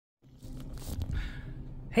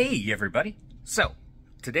Hey everybody! So,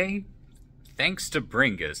 today, thanks to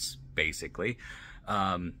Bringus, basically,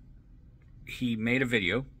 he made a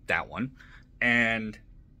video, that one, and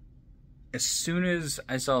as soon as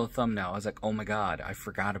I saw the thumbnail, I was like, oh my god, I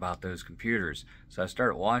forgot about those computers. So I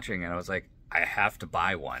started watching and I was like, I have to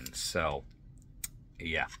buy one. So,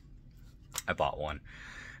 yeah, I bought one.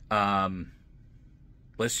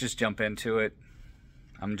 Let's just jump into it.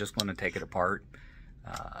 I'm just going to take it apart.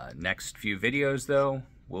 Next few videos, though,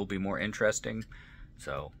 will be more interesting.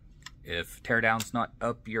 So if Teardown's not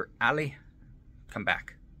up your alley, come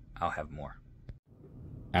back. I'll have more.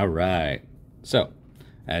 Alright, so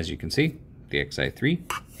as you can see, the Xi3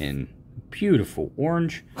 in beautiful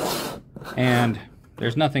orange, and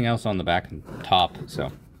there's nothing else on the back and top,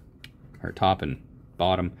 so, or top and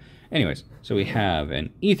bottom. Anyways, so we have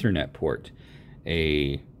an Ethernet port,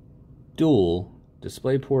 a dual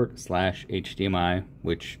DisplayPort / HDMI,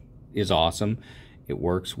 which is awesome. It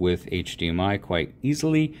works with HDMI quite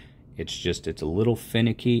easily. It's a little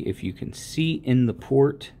finicky. If you can see in the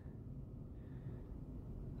port,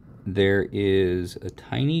 there is a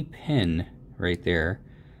tiny pin right there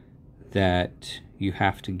that you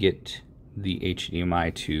have to get the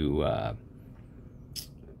HDMI to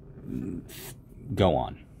go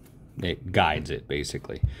on. It guides it,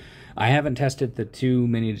 basically. I haven't tested the two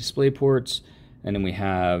mini display ports. And then we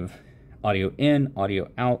have audio in, audio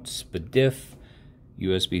out, SPDIF,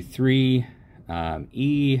 USB 3,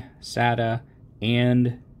 E, SATA,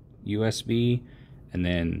 and USB, and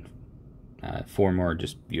then 4 more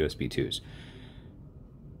just USB 2s.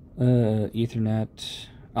 Ethernet.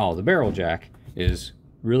 Oh, the barrel jack is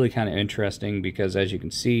really kind of interesting because, as you can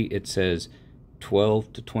see, it says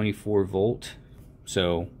 12 to 24 volt.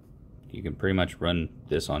 So you can pretty much run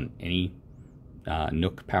this on any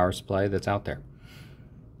NUC power supply that's out there.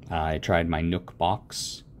 I tried my NUC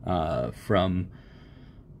box from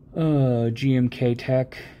GMK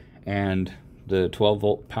Tech, and the 12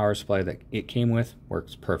 volt power supply that it came with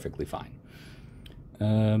works perfectly fine.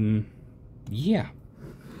 Yeah.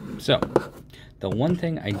 So, the one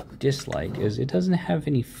thing I dislike is it doesn't have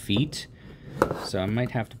any feet, so I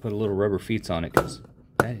might have to put a little rubber feet on it because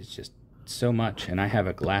that is just so much, and I have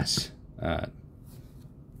a glass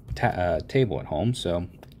table at home, so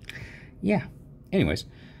yeah. Anyways,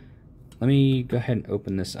 let me go ahead and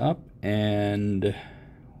open this up and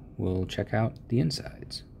we'll check out the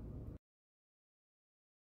insides.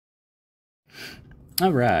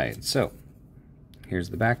 Alright, so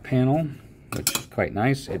here's the back panel, which is quite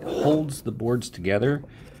nice. It holds the boards together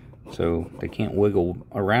so they can't wiggle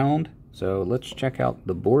around. So let's check out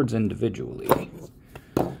the boards individually.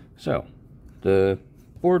 So, the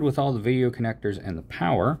board with all the video connectors and the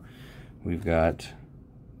power, we've got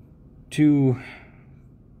 2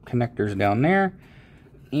 connectors down there,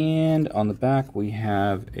 and on the back we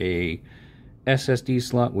have a SSD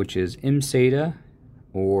slot, which is mSATA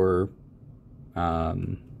or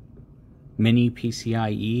mini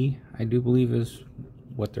PCIe, I do believe is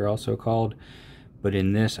what they're also called, but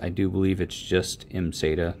in this I do believe it's just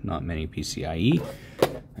mSATA, not mini PCIe.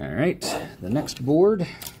 Alright, the next board,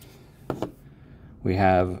 we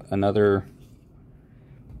have another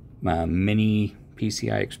mini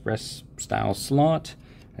PCI Express style slot.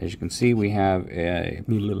 As you can see, we have a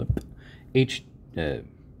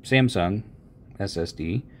Samsung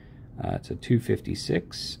SSD. It's a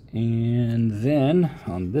 256. And then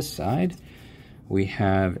on this side, we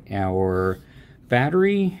have our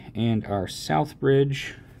battery and our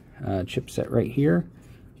Southbridge chipset right here,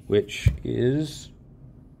 which is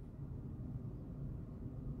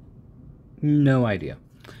no idea.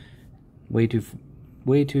 Way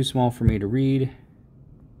too small for me to read.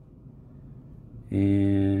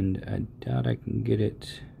 And I doubt I can get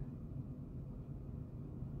it.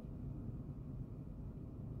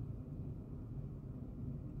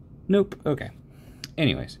 Nope. Okay.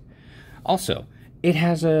 Anyways, also, it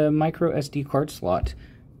has a micro SD card slot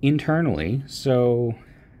internally, so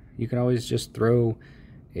you can always just throw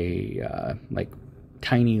a like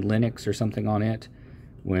tiny Linux or something on it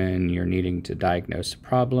when you're needing to diagnose a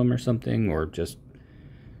problem or something, or just,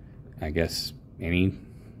 I guess, any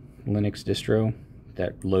Linux distro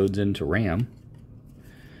that loads into RAM.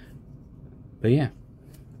 But yeah.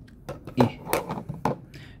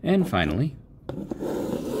 And finally,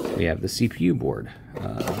 we have the CPU board.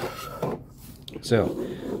 So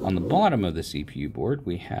on the bottom of the CPU board,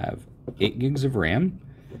 we have 8 gigs of RAM.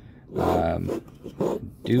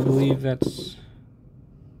 Do believe that's...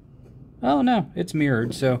 Oh no, it's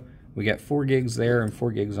mirrored. So we got 4 gigs there and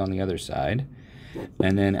 4 gigs on the other side.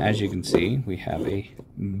 And then, as you can see, we have a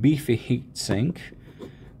beefy heat sink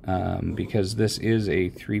because this is a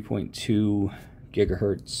 3.2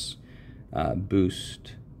 gigahertz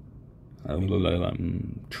boost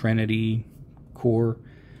Trinity core.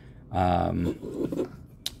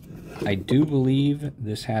 I do believe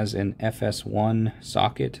this has an FS1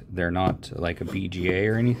 socket. They're not like a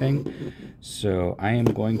BGA or anything. So I am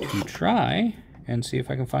going to try and see if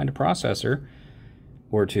I can find a processor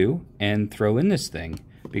or two and throw in this thing,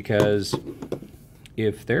 because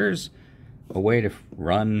if there's a way to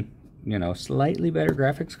run, you know, slightly better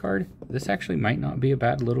graphics card, this actually might not be a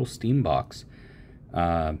bad little Steam box.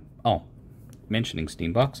 Oh, mentioning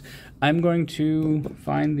Steam box, I'm going to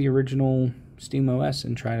find the original Steam OS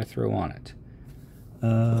and try to throw on it.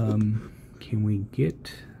 Can we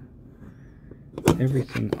get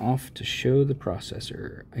everything off to show the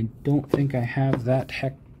processor? I don't think I have that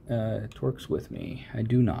Torx with me. I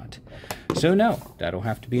do not. So no, that'll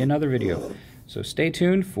have to be another video. So stay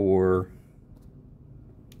tuned for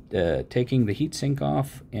taking the heatsink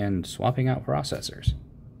off and swapping out processors.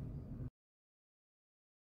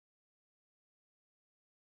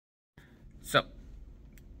 So,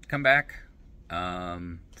 come back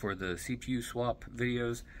for the CPU swap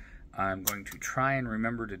videos. I'm going to try and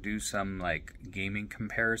remember to do some like gaming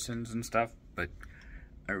comparisons and stuff, but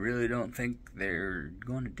I really don't think they're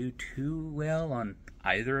going to do too well on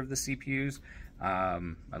either of the CPUs.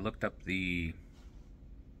 I looked up the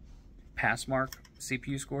Passmark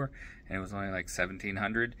CPU score, and it was only like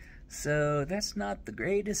 1700, so that's not the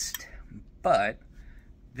greatest, but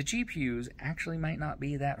the GPUs actually might not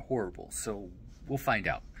be that horrible, so we'll find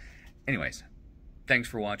out. Anyways, thanks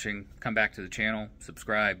for watching. Come back to the channel,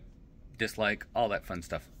 subscribe, dislike, all that fun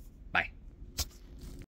stuff.